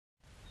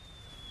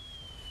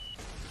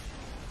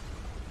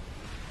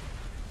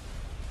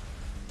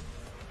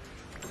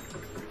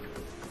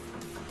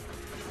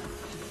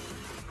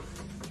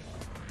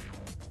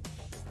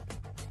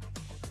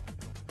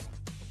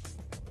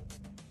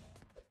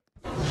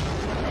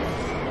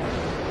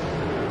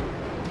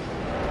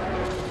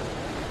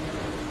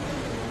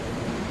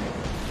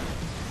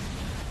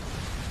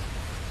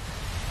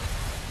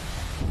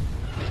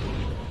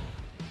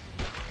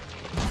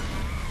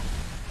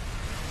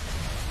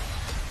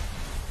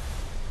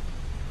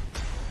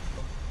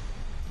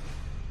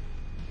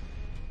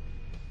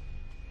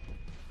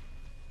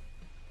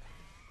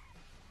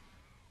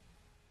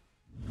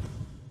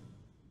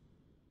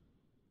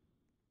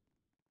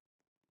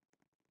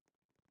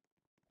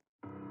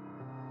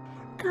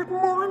Good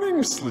morning,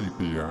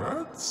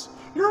 sleepyheads.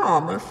 You're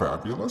on my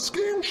fabulous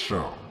game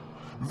show.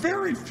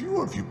 Very few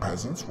of you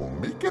peasants will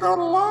make it out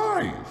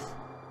alive,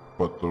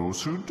 but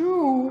those who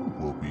do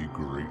will be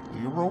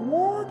greatly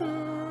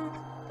rewarded.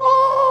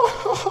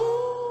 Ah!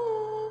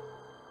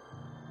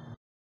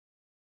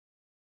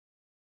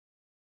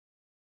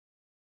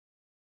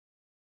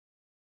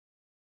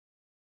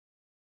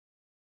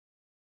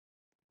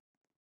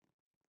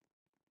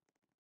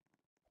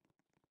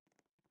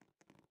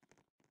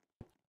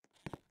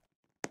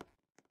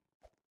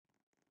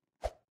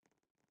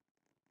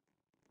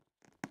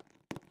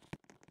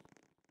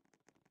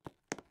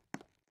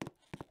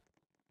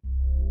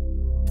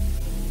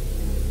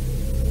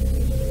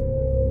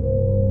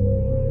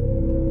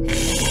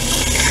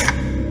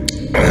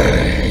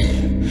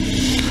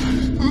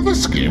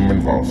 This game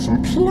involves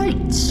some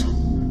plates.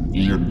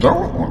 You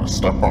don't want to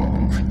step on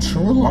them for too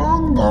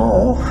long,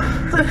 though.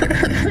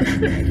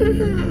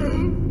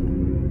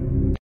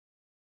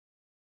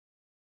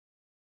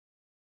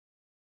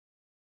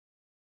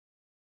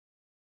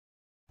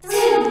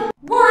 2,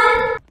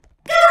 1,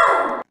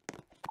 go!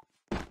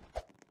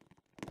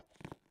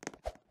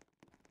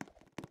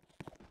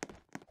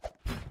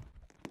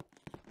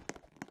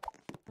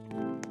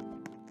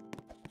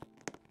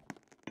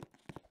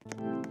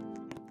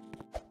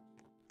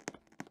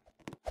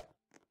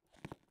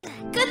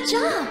 Good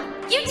job!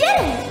 You did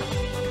it!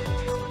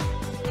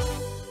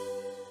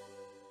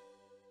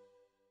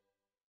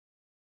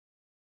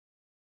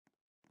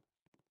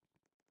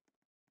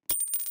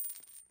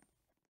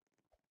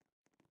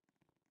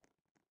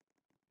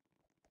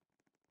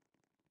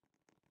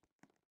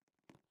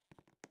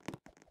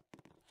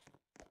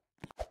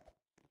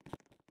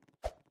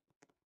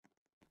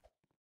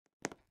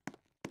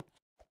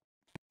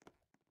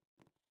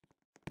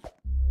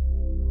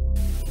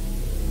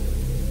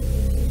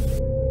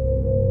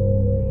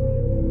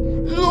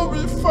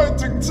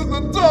 Fighting to the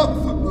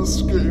death in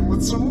this game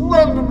with some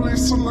randomly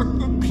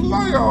selected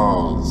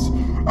players.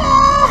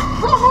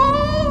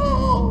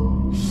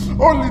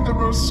 Only the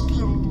most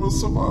skilled will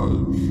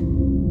survive.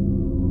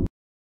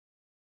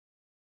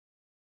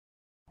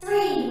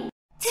 3,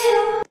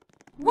 2,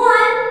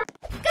 1,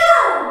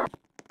 go!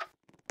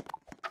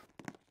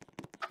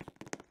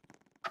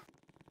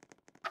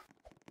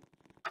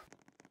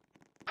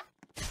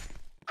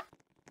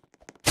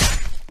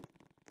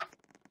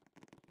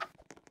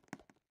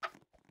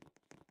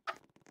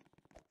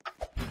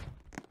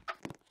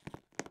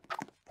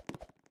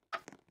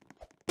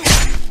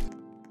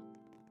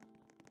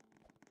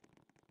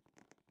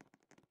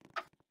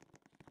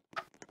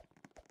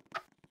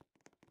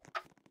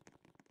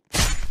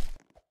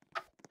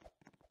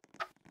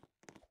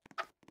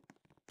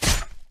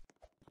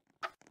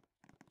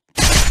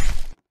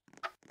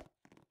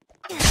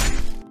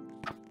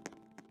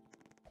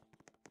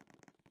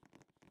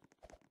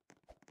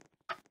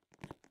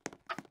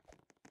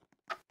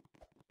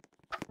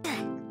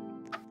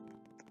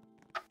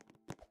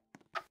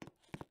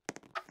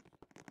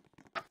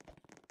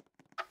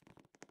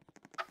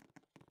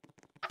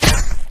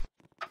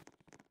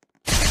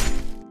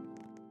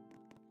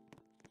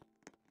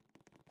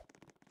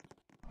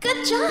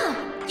 Good job!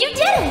 You did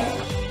it!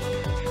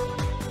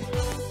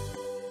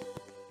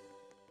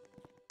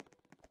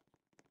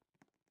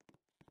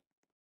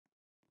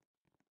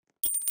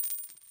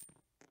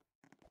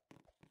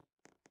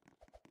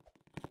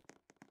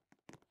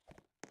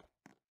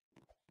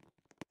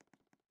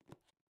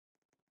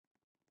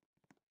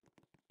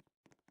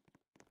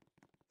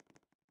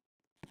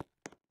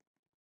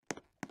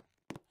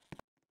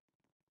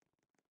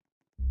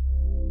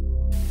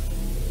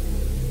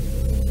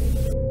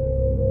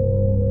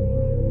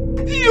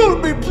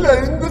 You'll be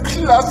playing the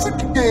classic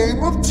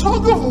game of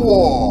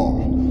tug-of-war.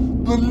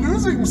 The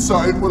losing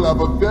side will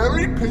have a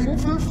very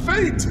painful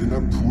fate in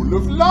a pool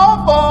of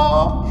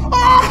lava.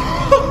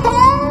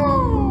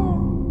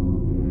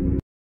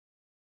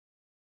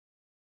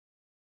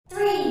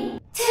 3,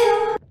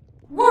 2,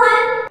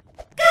 1,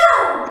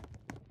 go!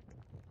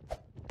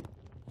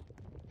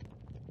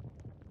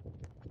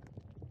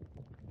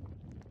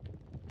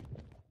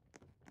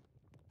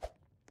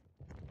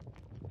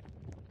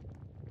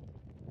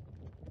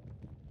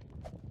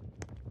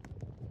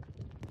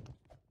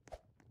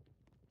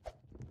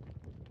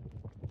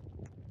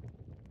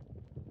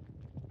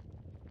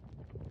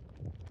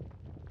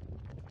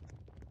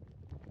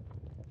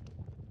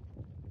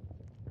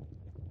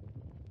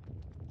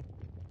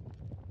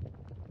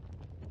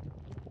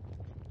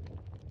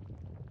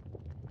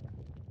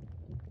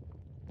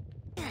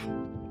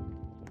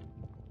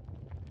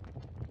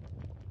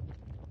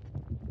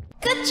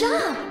 Good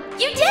job!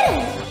 You did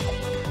it!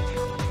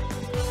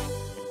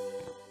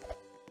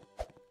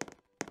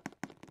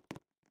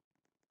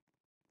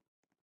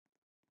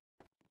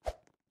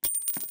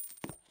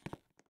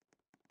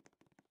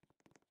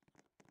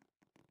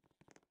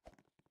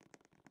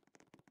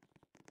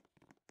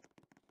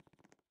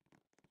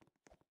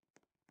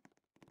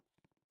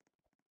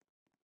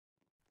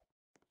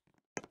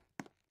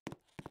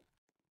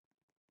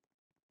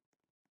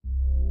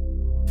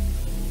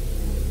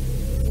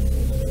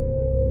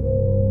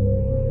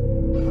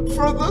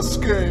 For this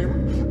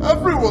game,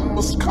 everyone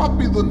must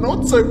copy the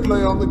notes I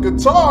play on the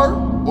guitar,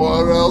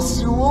 or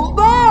else you will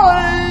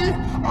die!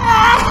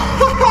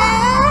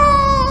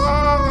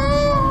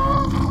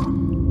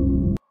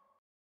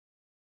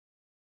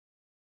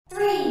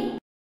 3,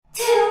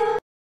 2,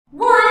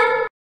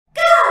 1,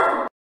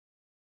 go!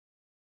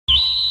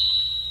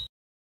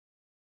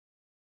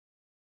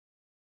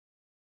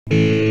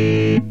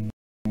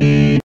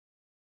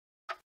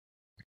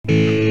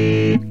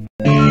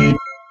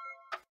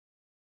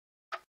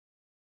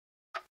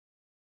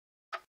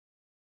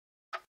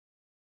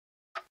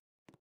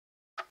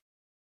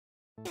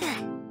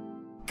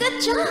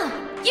 Good job!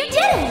 You did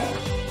it!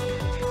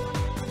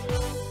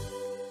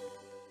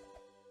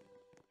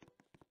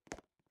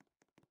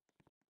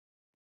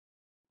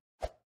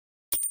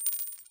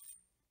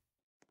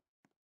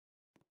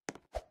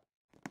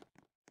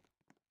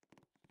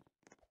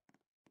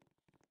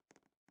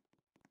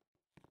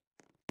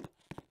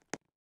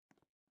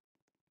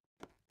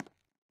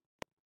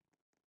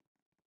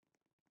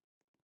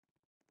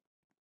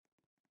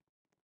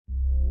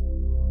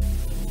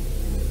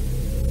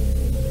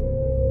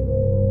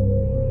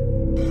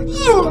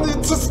 You'll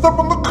need to step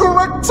on the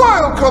correct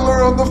tile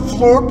color on the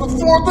floor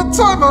before the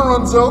timer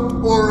runs out,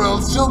 or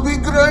else you'll be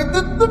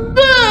grinded to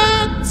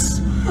bits!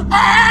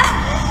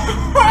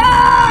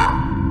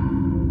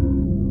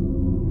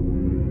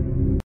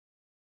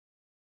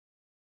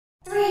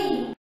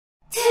 3,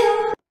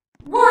 2,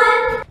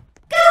 1,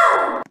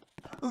 go!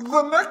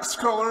 The next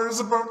color is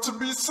about to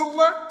be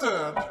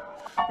selected.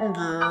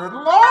 Good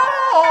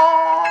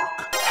luck!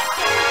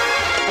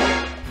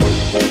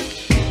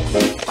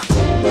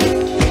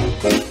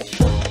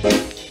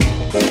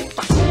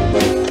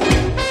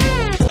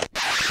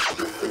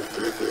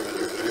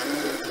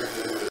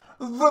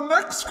 The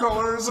next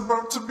color is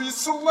about to be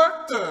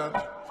selected.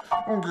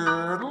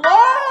 Good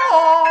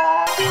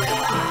luck!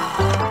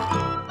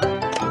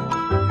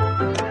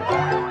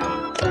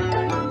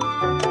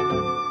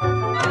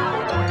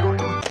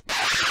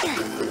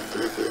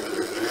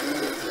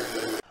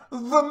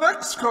 The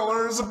next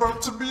color is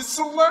about to be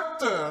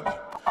selected.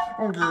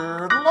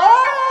 Good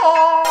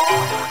luck!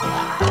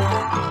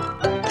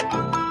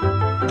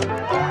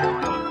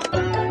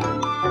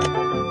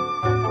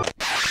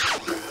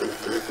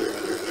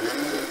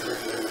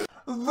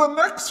 The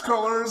next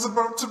color is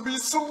about to be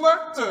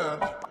selected.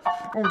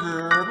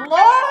 Good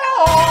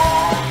luck!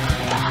 The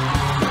next color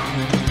is about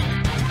to be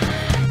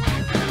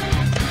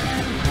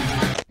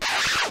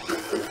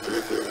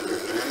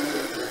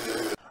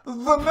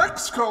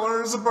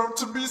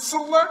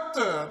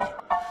selected.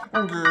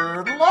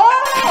 Good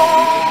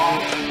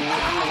luck!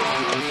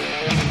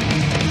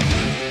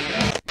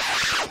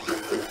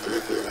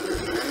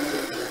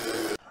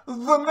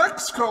 The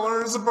next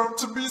color is about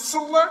to be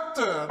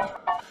selected.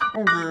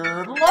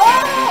 Good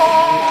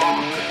luck!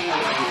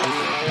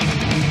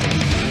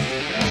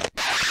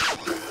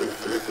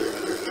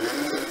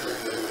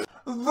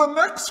 The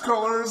next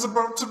color is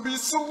about to be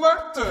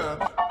selected.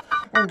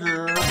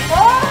 Good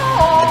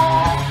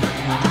luck!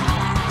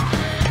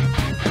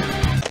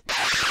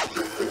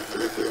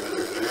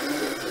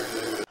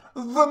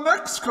 The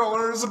next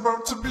color is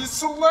about to be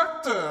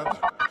selected.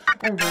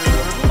 Good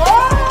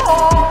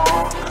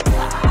luck!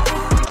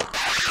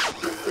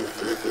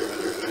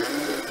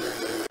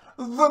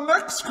 The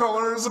next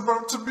color is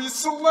about to be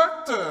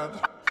selected.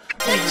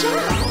 Good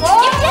job! You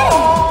did it!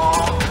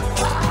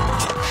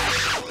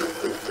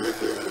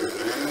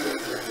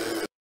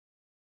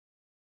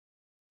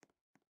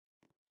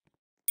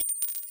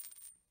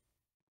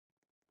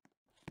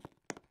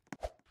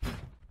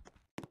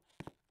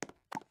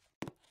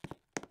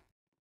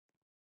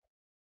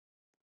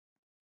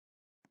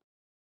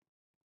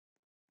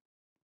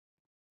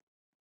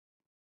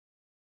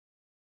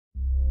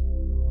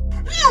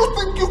 You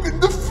think you can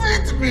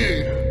defeat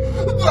me?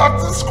 That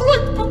is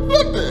quite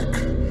pathetic.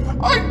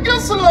 I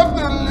guess I'll have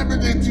to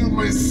eliminate you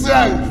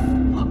myself.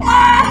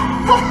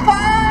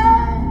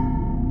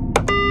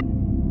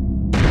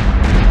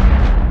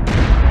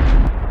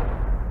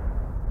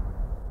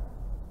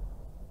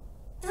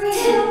 3,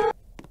 2,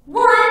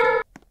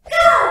 1,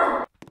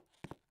 go!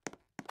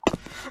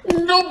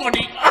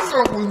 Nobody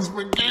ever wins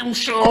my game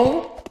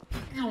show.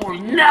 You will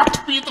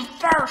not be the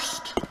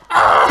first.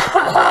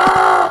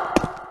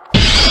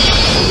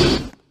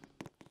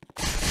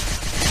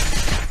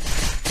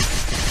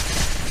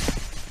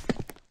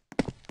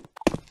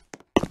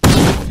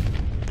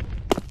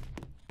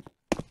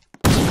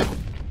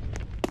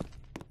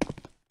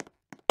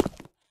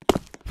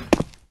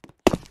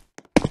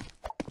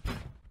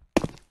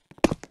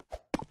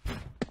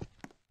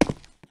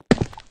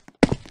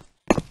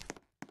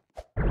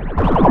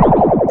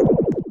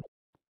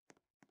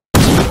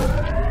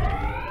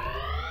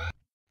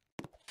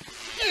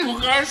 You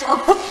guys are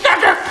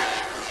pathetic!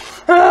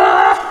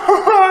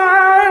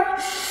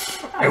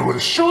 I will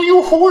show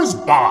you who is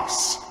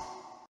boss.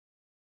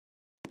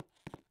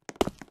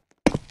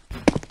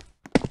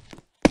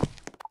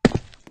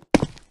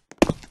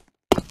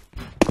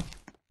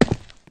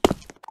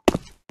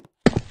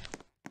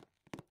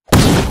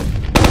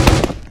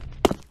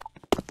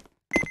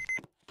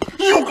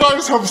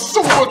 guys have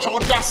so much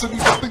audacity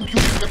to think you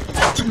can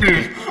get to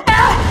me.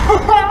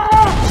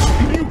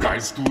 You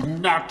guys do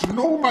not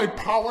know my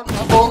power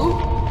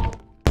level.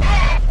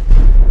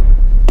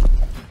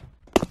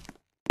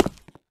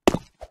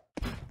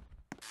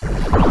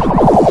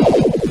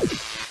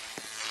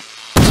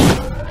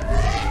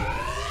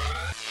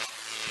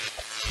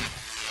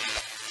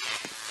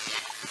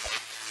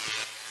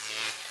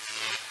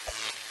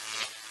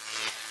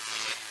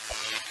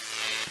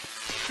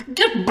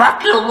 Get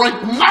back here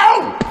right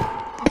now!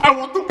 I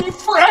want to be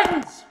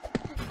friends!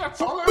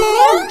 That's all I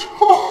want!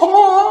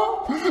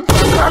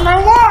 That's all I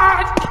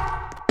want!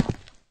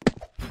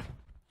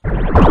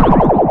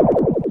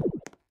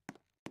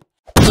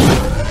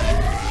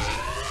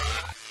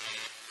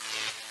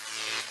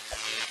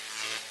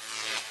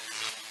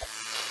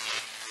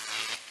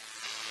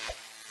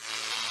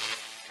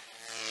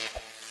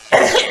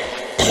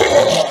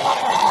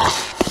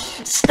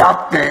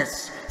 Stop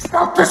this!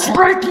 Stop this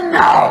right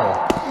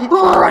now!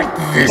 Right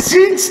this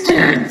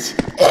instant!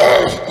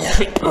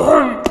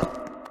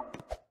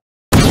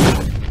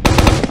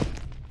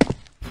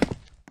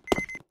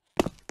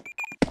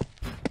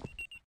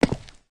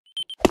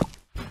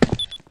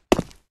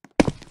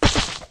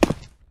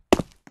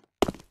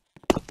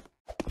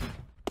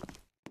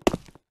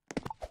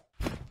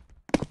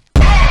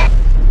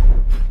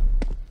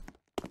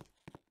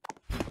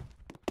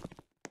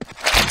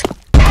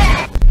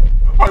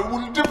 I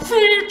will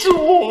defeat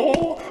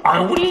you! I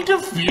will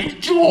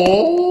defeat you!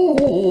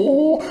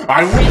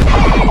 I will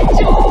defeat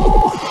you!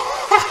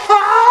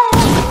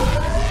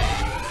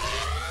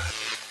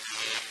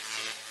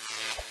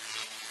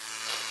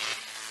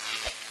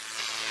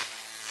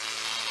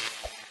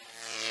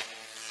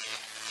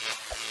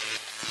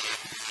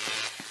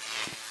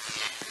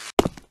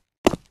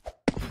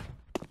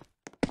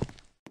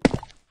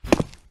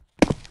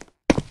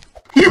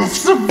 You've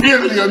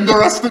severely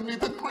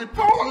underestimated my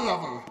power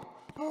level!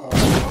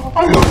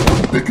 I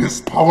have the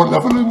biggest power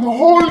level in the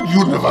whole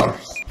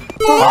universe!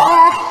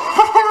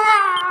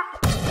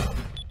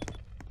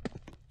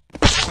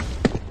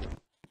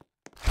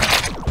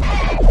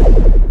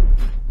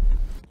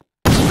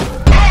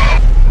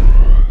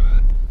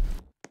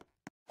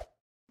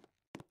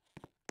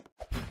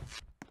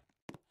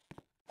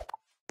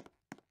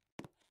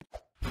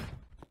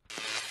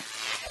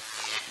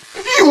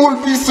 You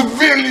will be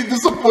severely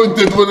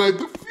disappointed when I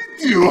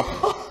defeat you!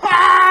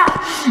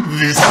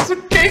 This is a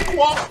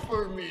cakewalk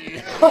for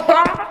me!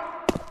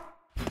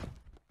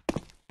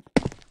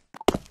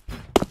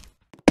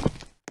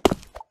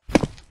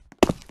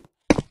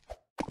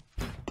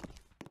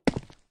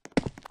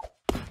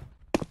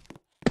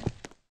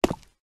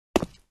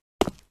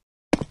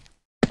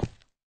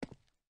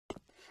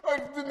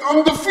 I've been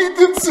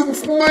undefeated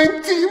since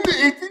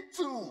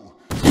 1982!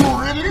 You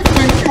really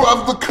think you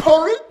have the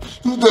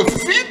courage to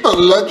defeat a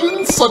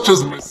legend such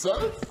as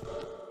myself?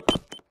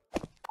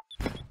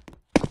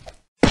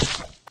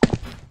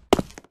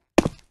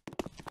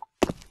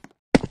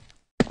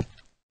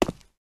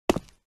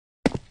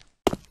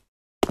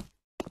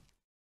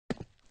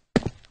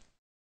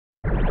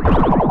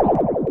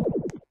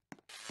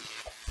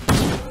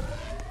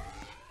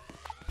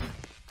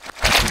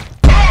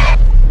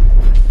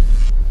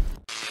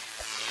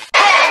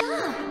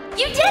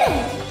 You did it!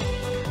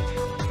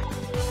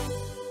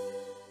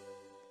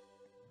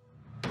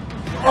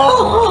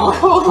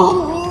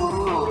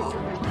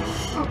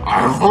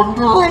 I've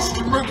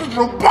underestimated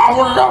your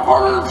power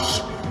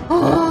levels!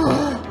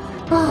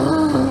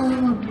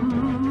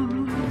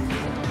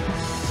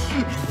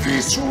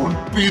 This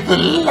won't be the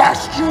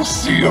last you'll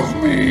see of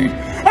me!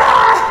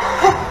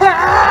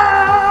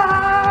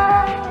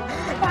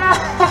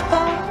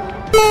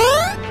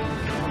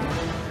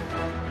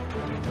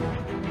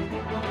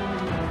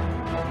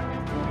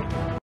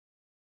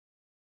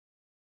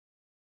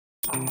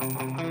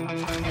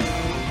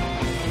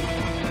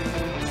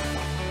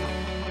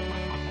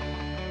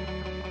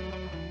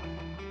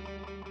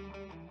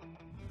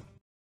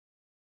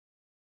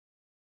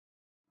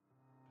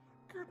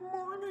 Good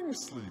morning,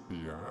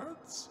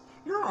 sleepyheads.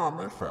 You're on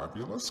my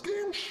fabulous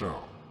game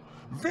show.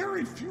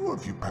 Very few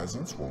of you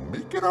peasants will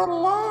make it out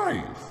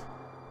alive,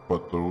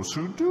 but those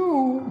who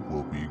do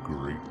will be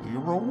greatly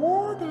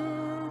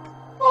rewarded.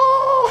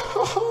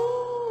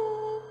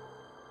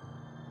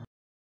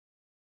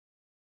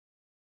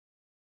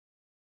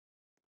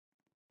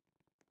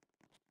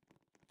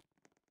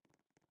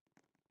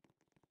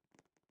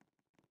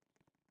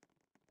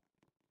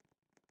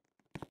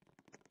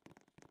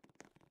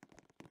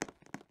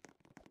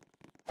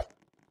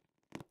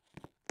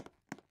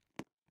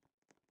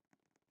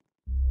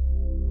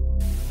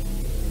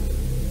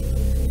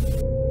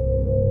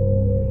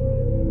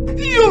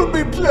 You'll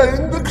be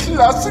playing the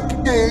classic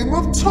game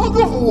of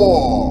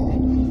tug-of-war.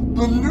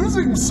 The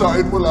losing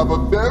side will have a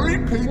very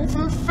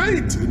painful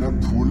fate in a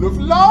pool of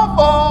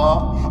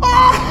lava.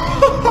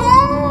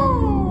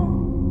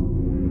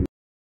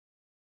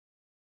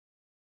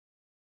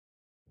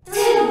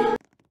 2,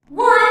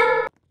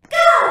 1,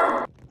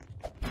 go!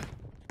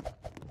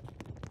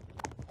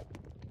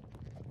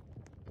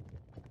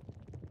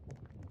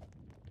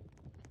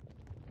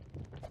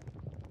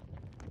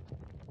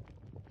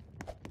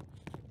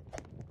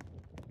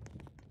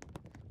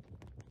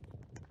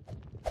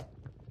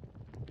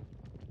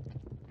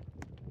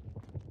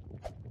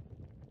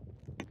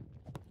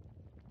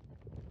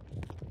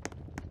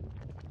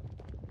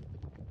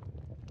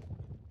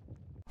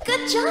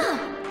 Good job!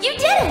 You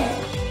did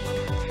it!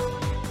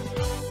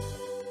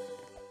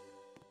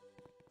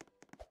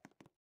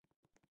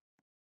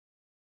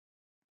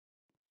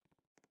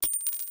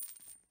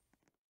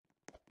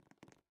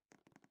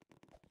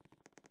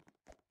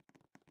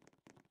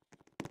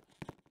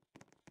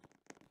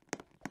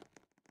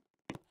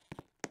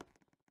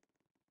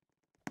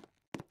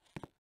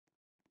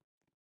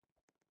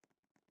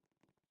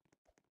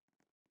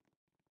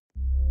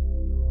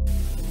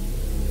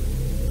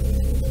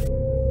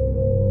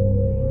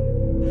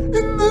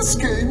 In this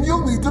game,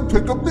 you'll need to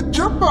pick up the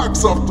gem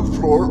box off the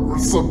floor or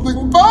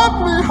something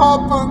bad may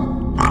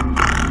happen.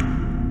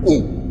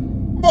 Oh,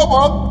 my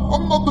bad,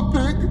 I'm not the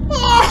pig.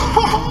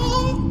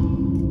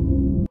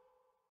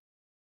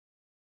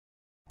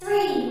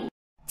 3,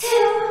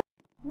 2,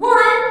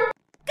 1,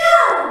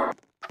 go!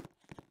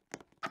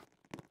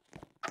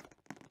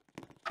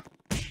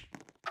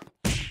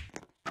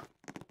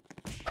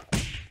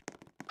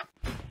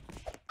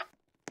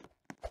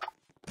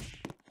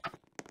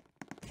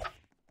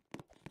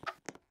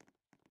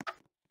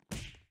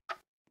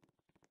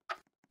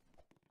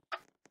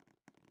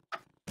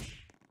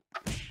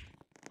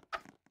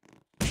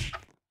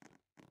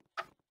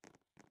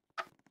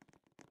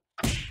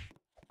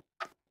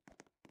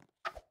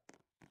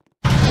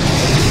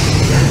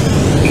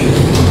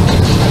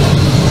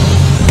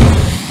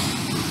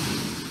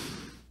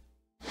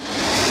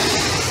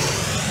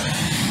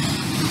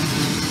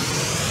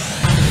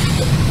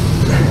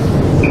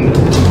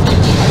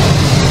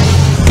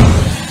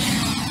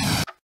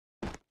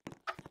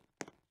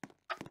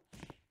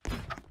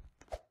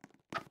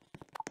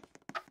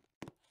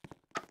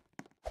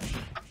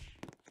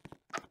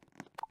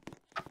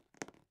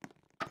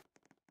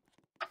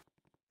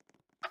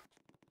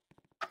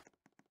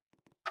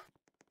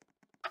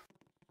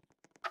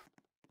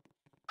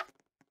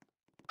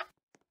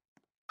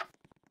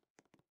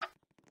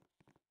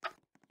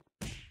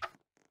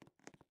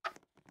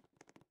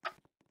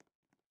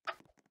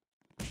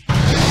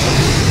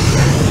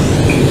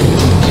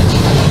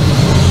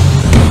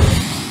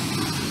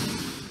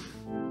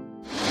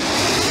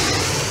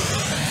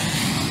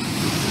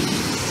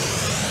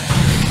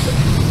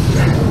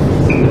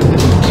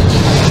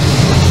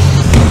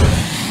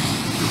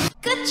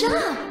 Good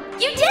job!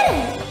 You did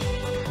it!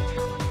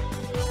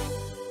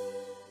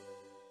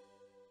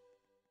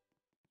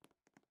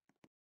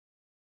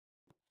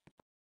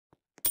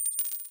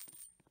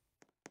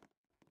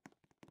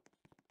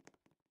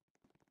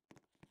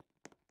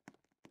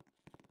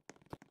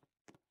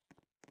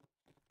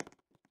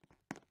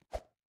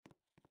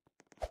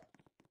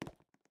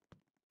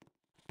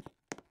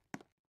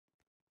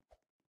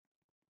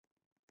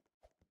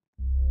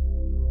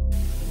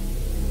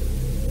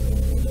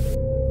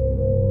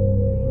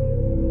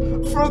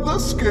 For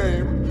this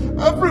game,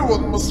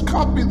 everyone must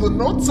copy the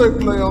notes I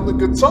play on the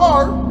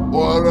guitar,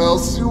 or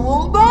else you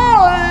will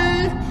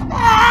die!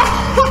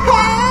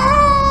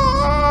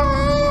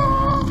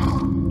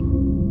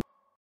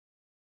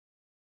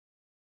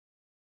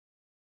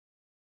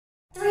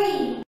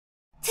 3,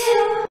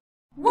 2,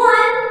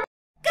 1,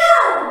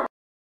 go!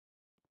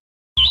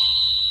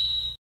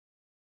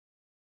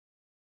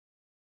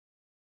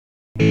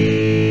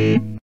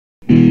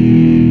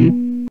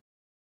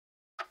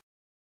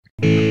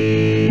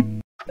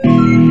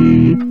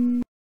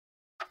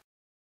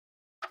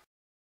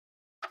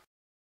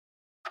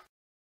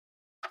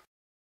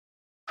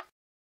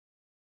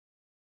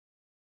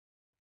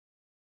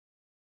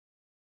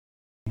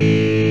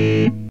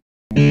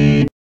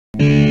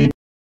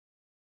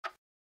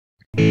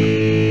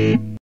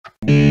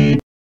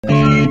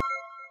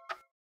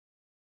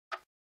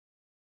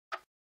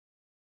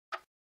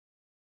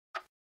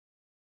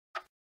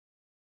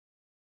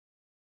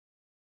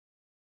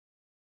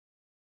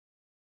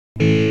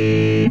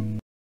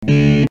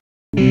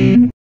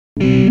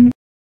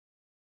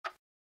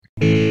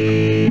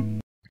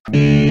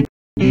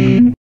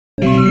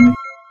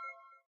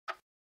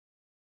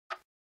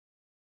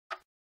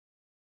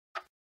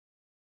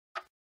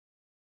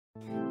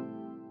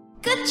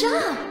 Good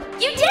job!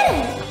 You did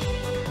it!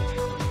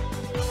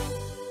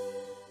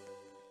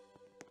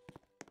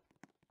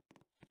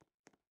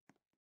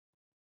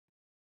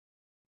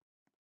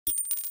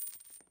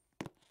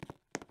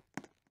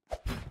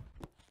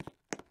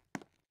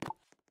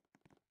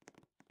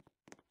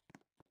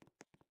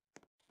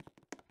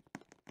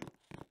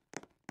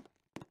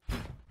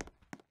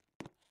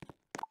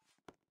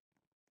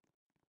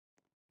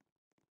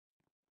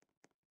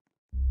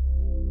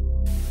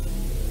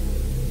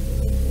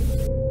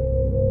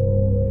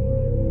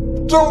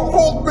 Don't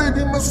hold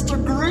baby Mr.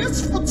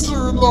 Grease for too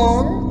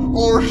long,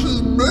 or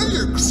he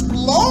may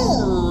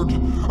explode!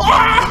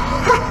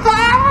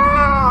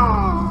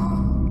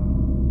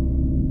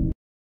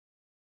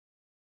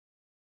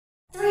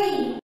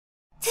 3,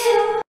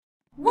 2,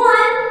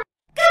 1,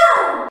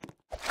 go!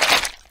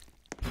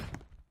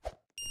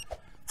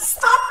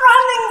 Stop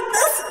running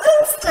this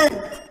instant!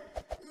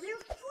 You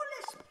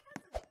foolish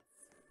peasants!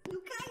 You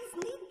guys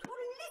need to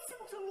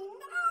listen to me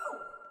now!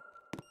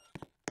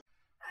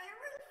 I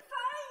will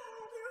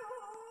find you!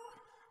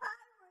 I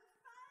will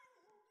find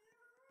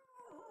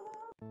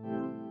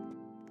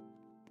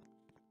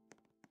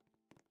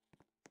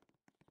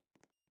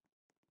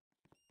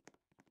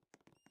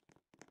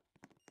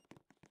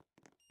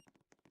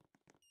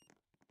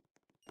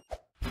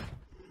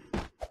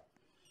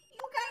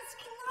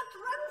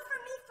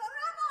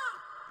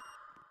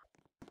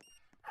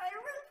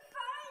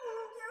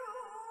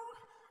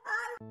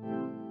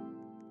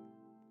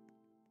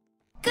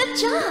Good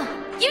job!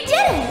 You did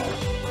it!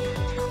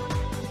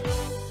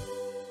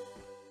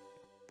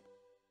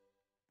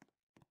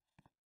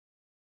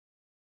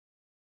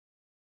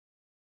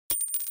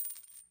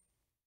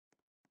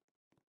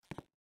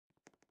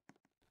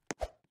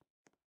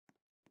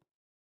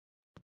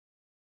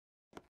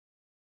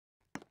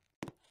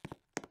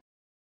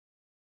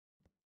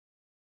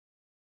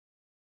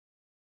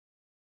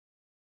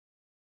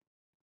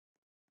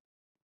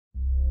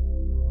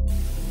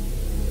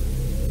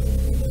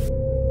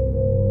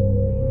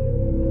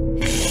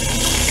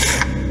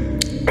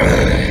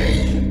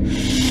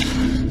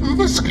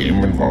 This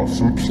game involves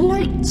some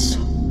plates.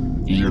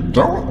 You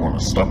don't want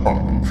to step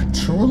on them for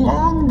too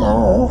long,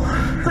 though.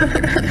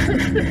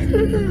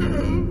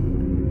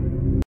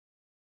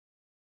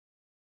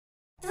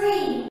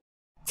 3,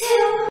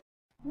 2,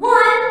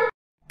 1,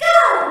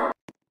 go!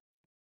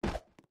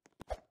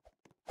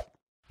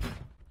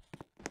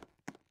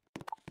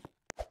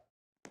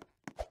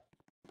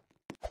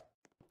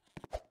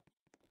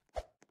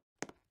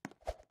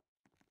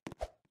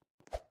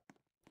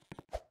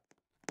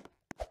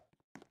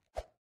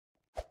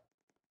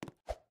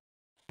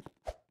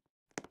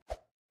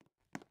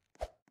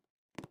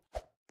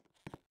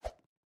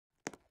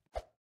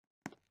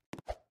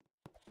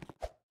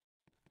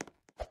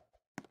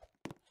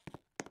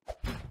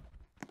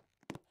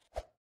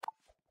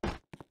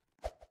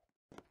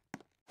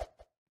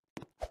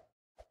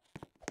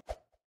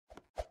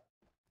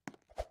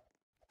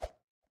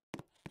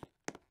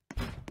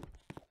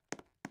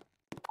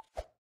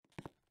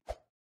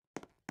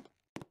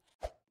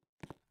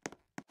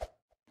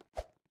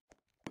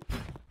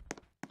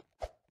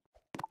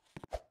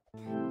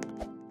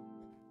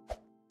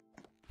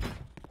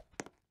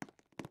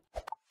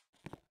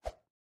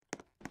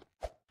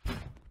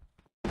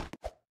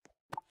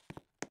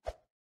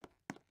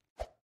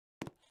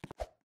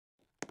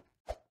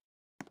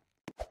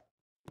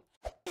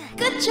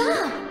 Good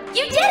job!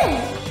 You did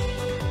it!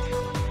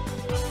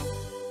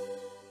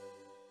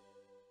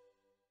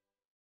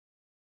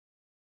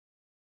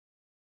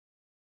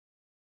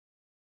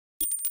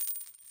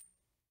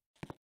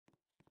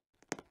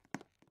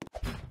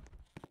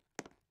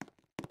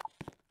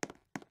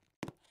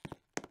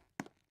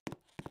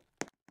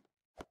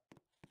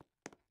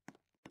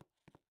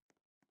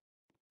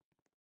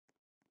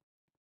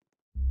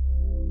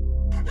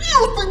 You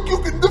think you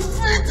can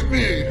defeat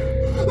me?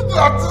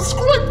 That is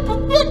quite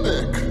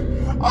pathetic.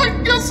 I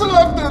guess I'll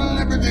have to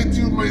eliminate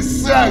you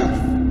myself.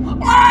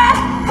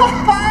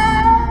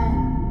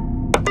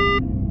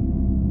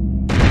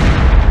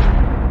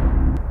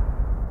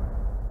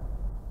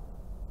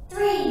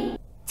 3,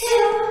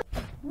 2,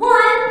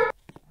 1,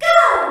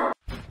 go!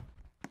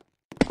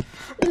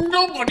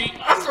 Nobody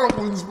ever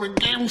wins my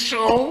game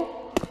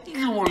show.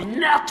 You will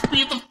not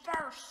be the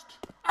first.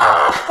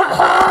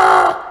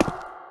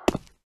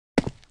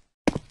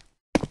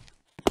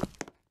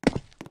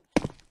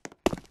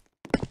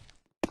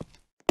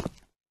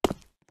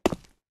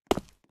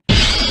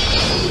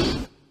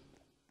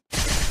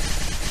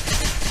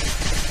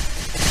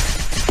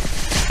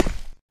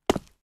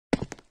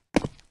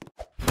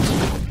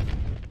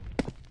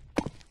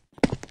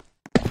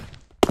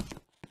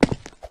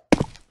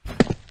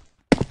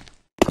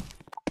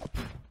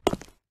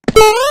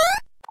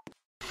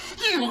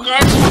 You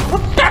guys are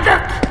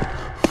pathetic!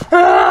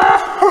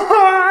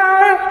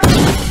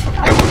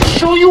 I will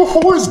show you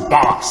who is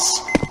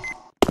boss.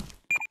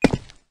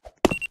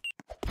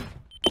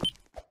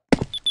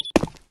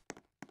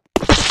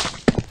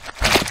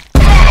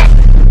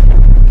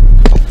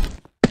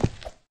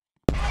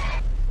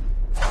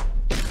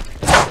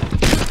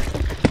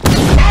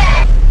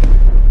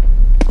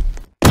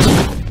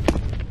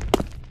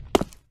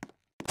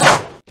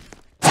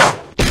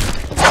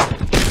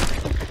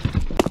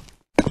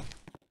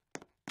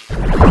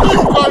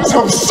 You guys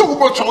have so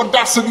much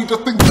audacity to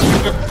think you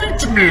can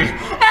defeat me!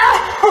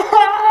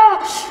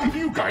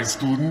 You guys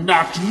do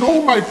not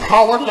know my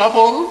power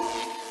level!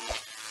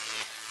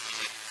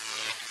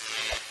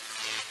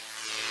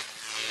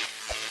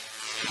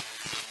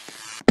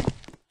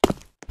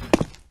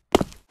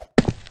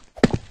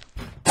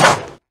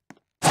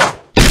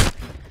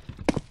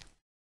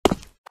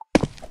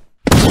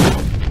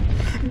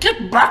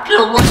 Get back here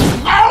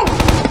right now!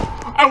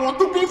 I want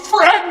to be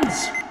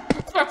friends!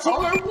 That's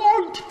all I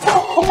want!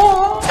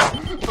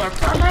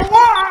 That's all I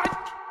want!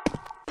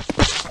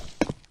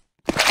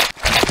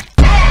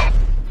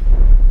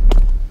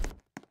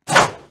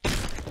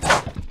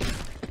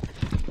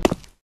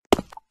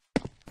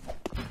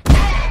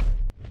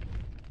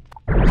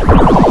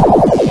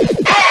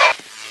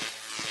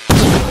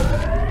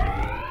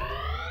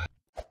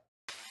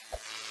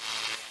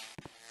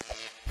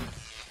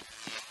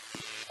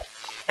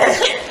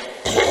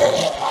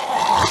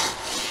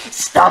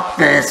 Stop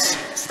this!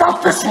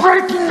 Stop this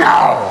right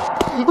now!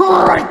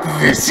 Right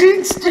this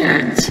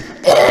instant!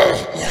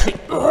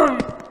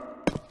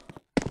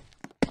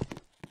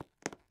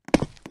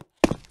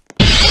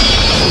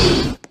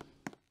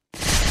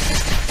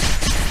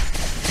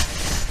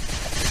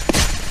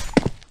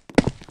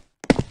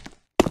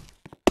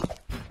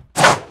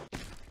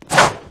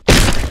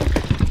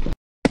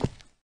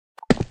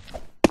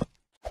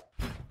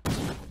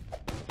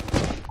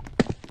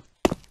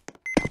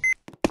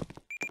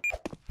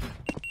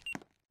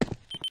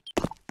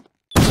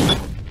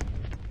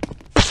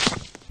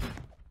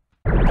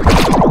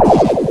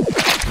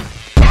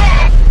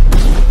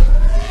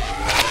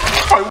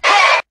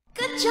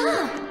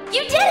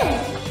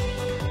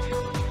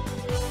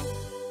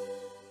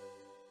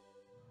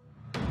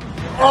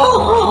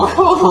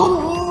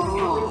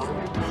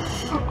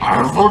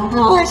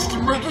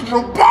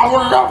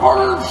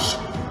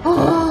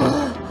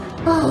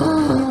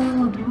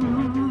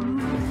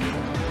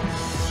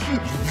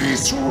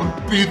 This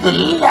will be the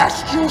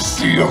last you'll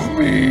see of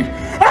me.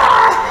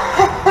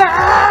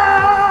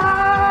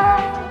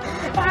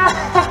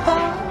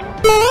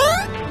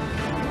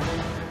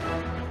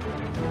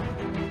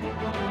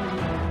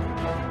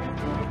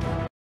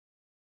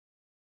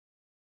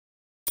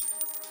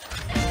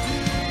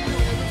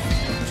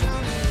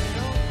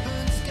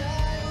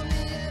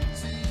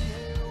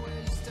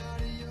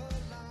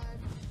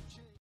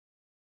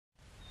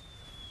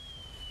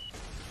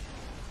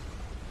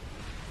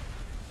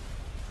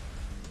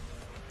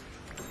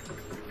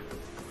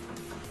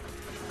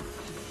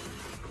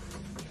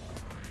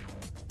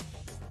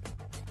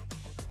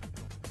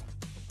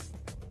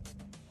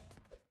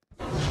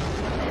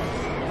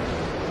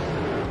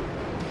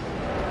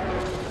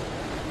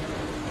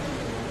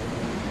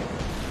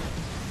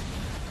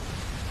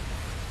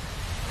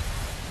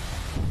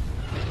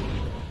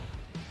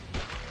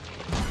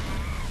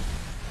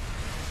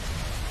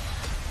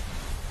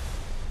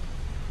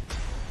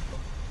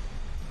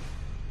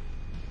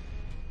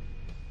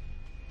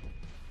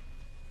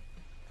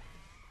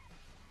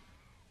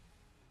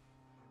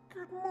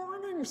 Good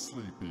morning,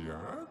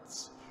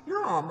 sleepyheads.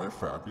 You're on my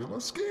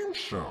fabulous game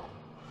show.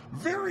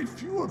 Very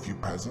few of you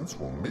peasants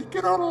will make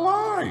it out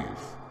alive,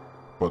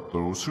 but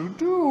those who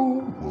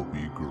do will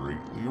be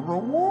greatly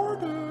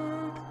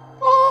rewarded.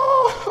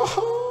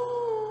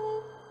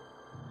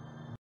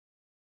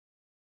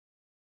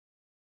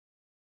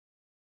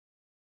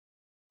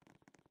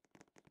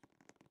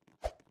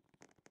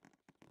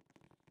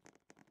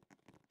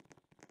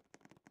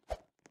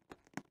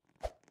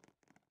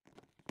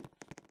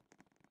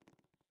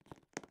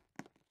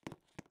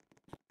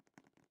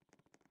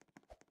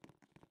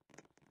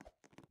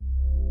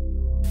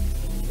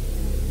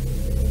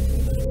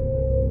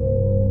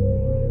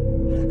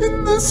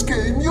 In this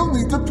game, you'll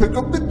need to pick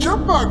up the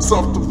jump box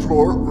off the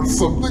floor or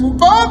something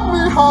bad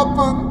may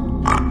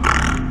happen.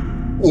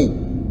 Oh,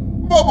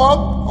 my bad,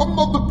 I'm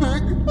not the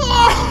pig.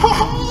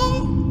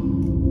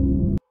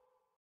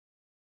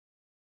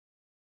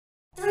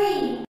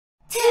 Three,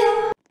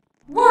 two,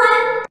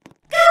 one,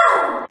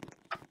 go!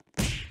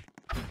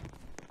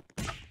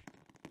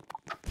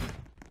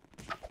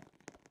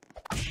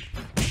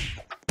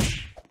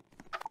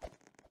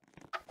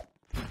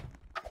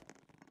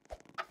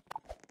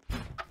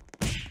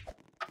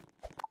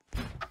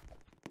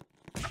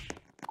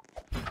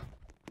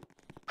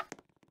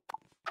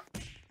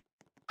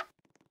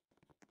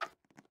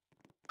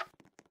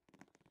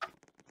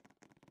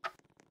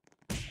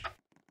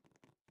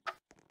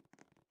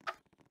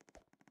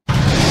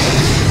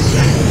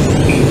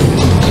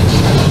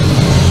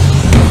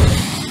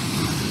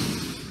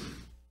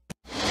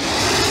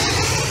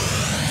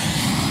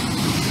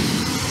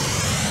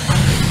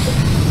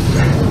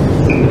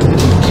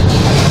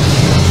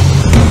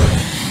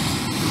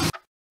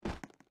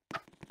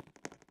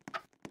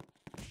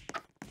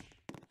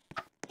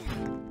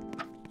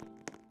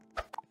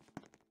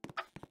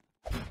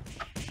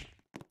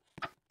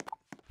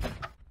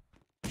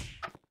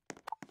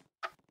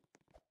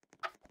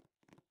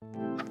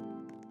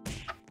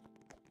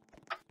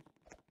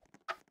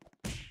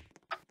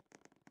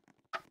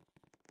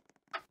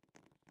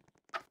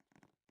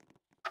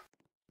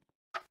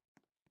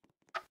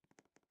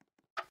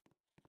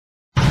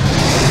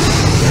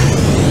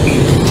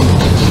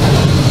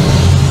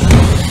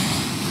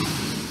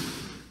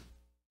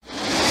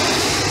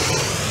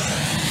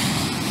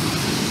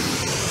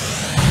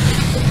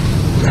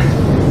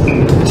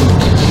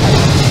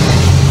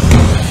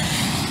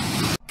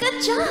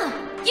 Good job!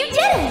 You did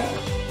it!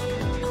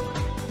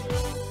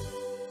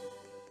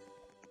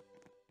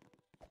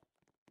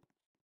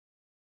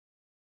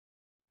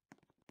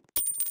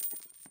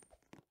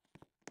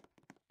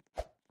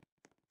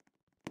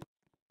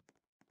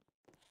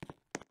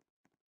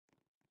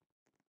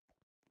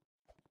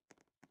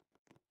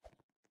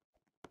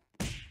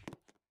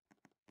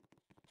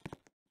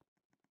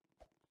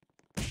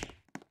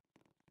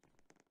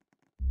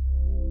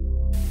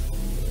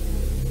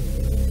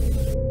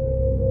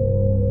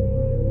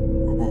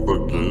 The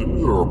game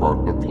you're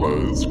about to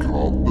play is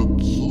called the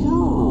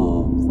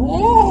Cube.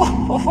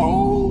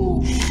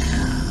 Oh.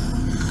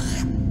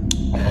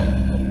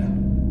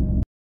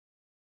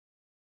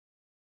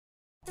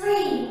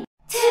 Three,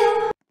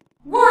 two,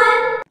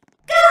 one,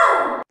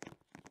 go!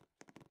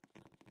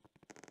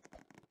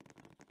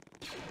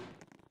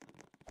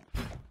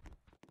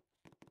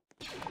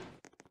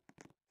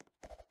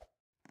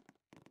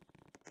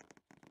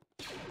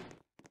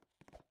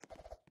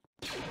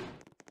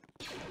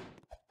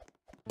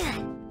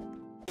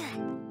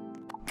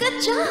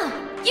 Good job!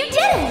 You did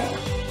it!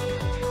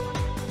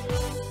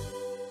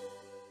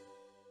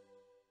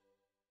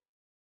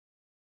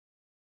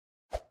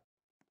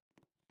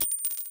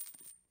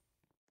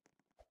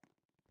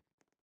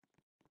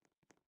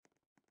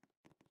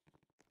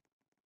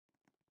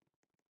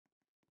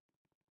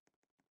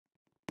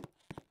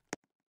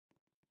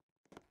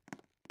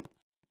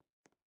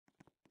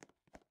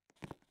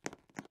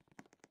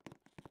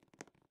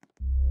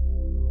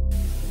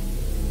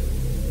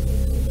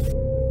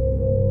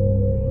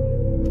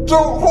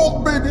 Don't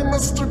hold baby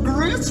Mr.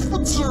 Grease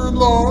for too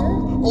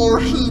long, or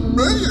he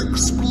may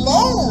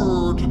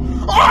explode!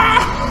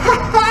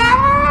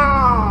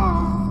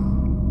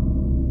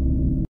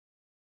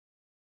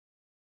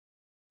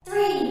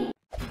 Three,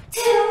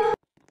 two,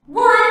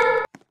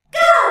 one,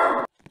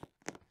 go!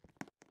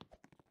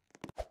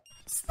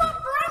 Stop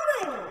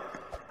running!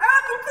 I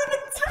haven't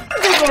even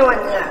told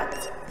anyone yet!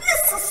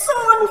 This is so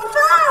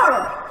unfair!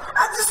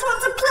 I just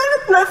want to play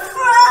with my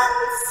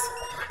friends!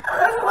 I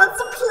want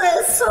to play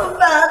so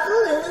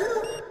badly!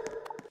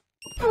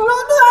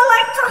 Maybe I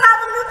like to have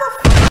a little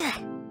fun!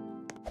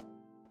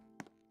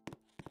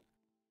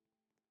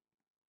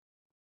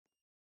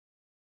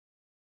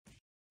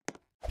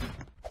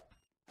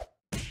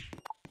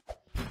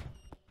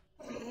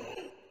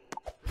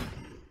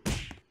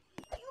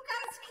 You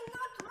guys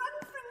cannot run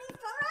from me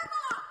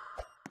forever!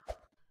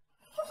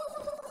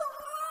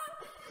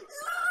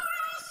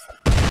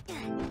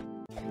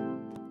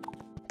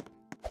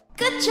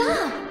 Good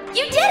job!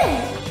 You did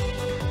it!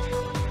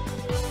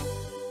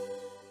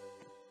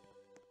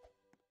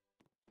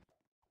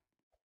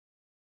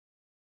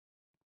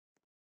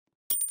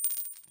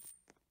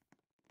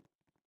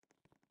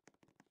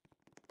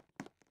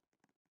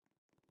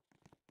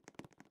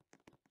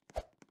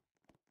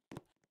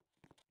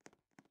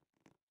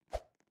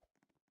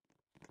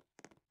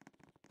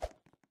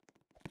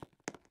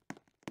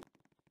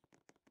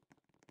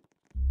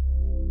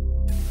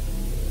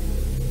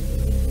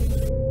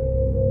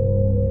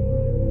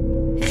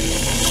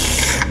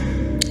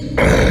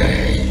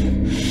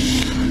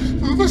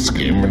 This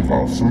game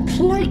involves some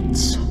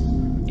plates.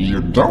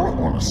 You don't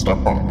want to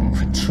step on them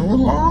for too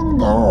long,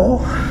 though.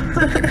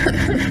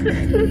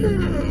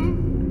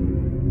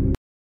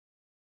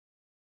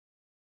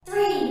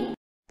 Three,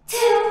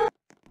 two,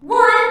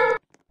 one,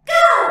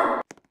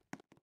 go!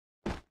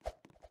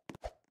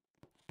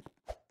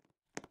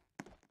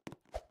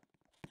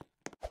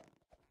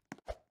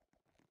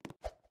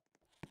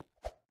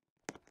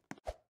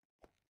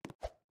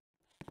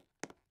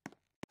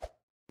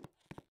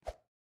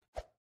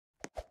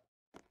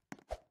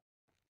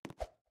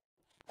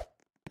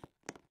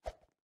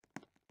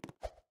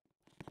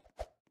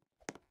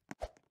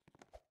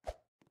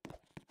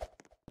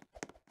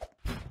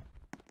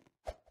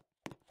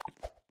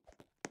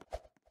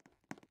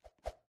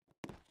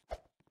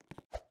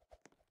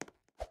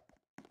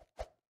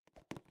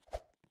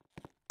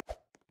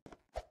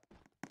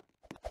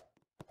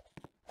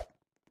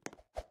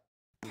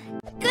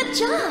 Good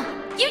job!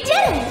 You did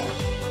it!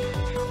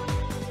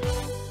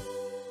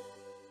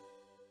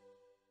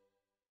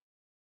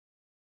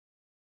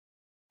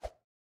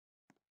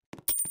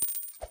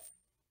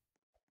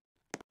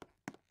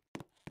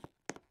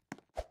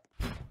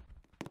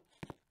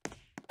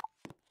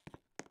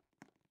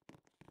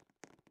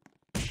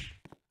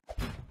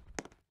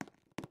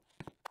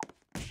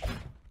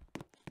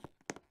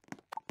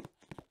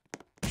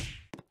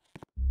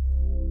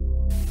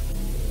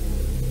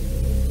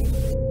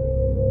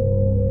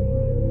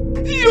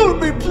 You'll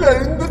be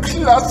playing the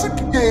classic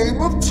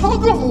game of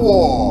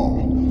tug-of-war.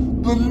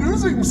 The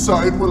losing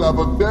side will have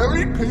a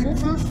very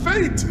painful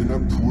fate in a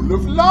pool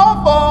of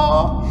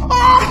lava.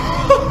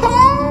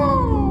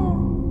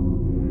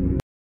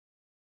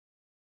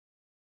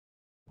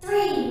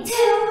 Three,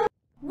 two,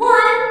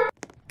 one,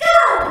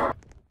 go!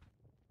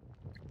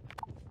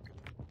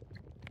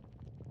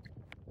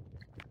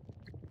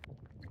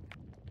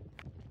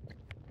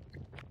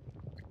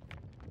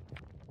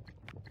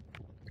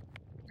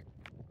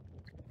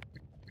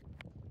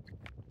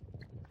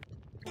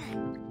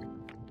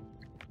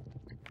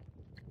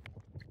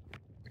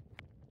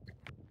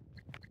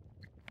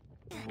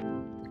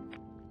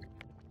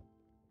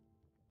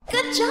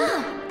 Good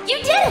job! You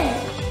did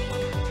it!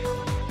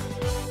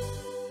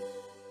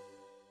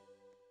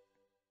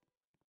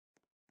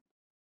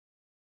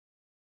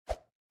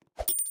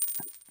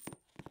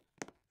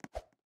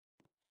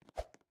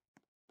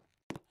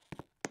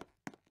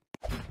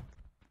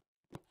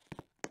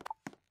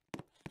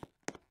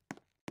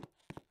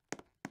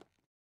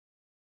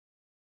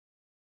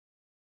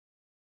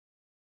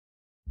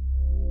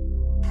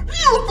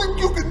 You think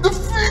you can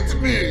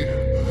defeat me?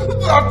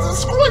 That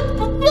is quite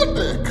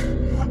pathetic.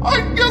 I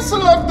guess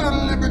I'll have to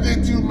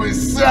eliminate you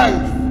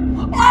myself.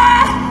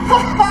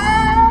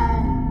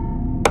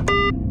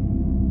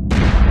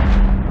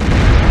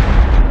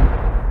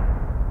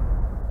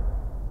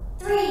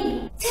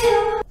 Three,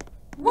 two,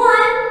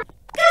 one,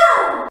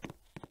 go!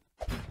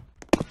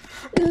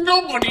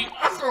 Nobody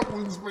ever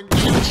wins my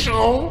game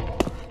show.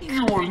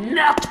 You will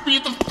not be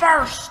the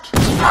first.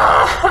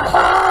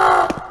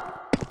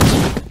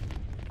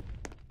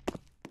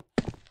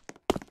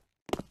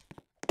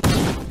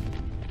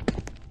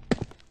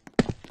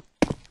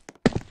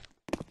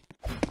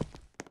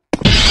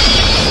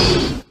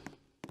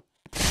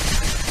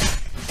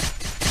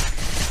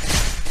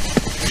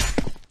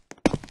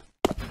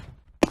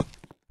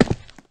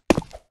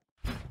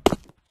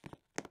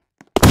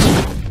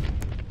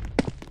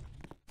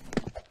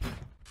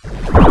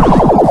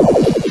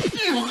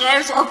 You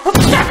guys are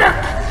pathetic!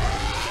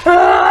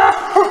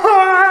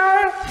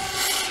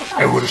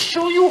 I will will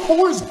show you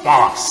who is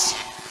boss.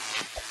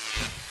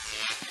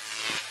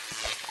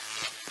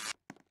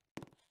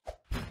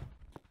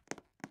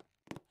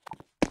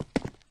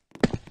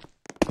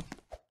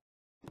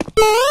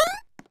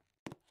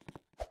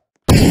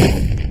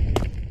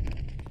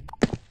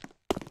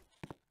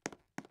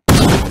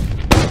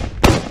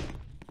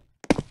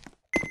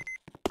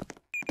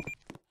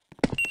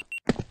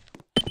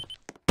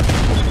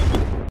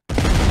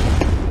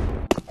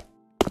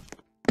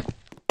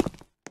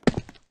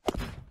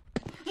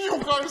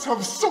 You guys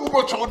have so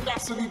much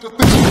audacity to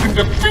think you can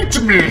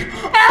defeat me!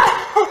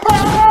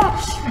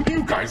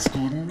 You guys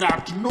do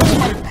not know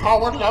my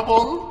power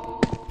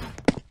level!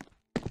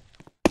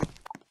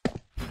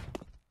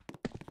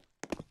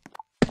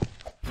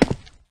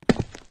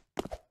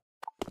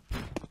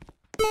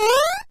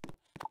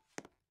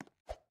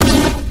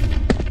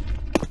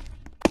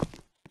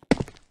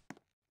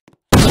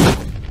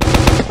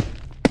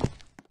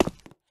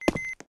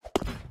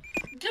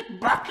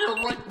 Get back here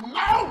right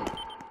now!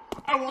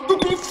 I want to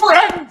be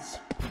friends!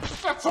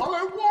 That's all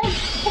I want!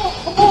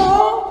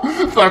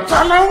 That's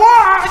all I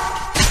want!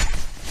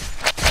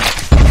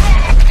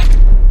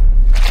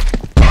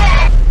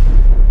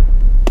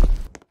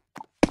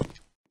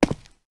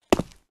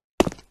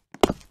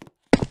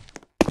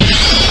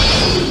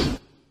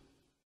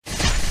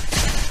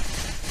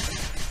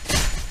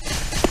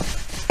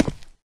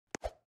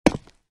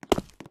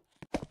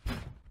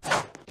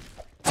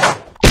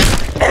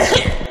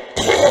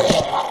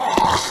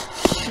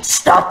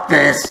 Stop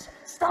this!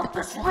 Stop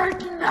this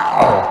right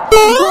now!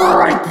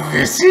 Right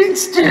this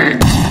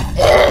instant!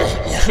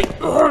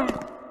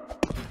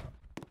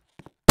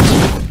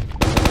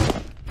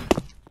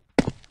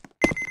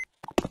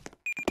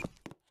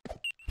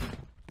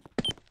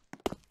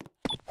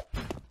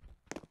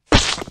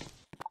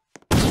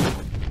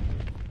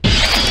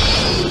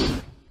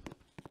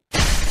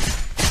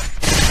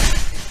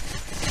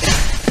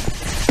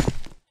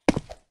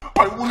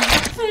 I will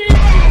defeat you!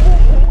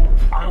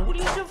 I will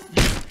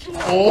defeat you!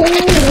 Oh,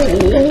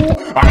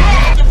 I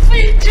will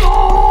defeat you!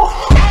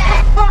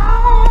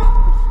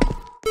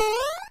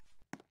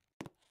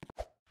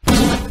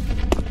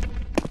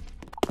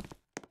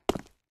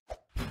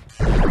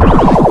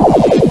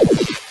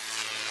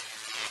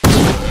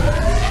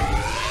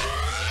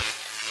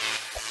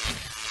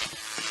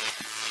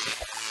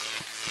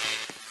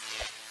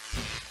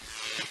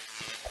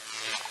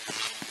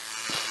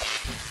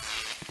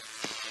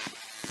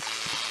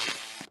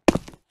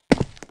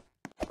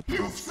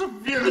 You've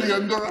severely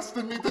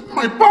underestimated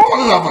my power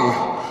level!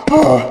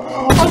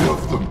 I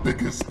have the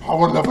biggest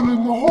power level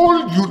in the whole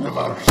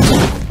universe!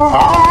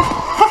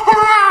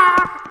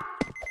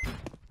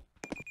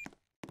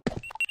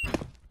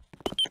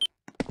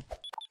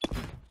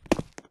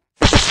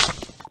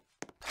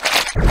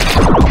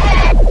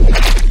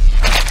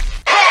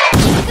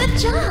 Good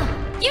job!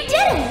 You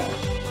did it!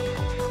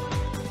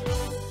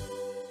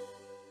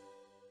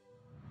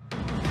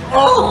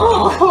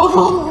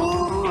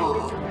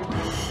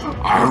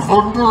 I've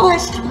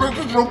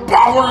underestimated your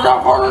power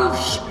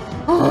levels!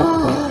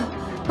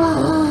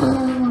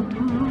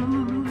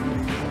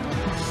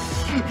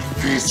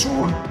 This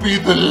won't be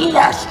the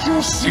last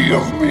you see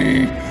of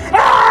me!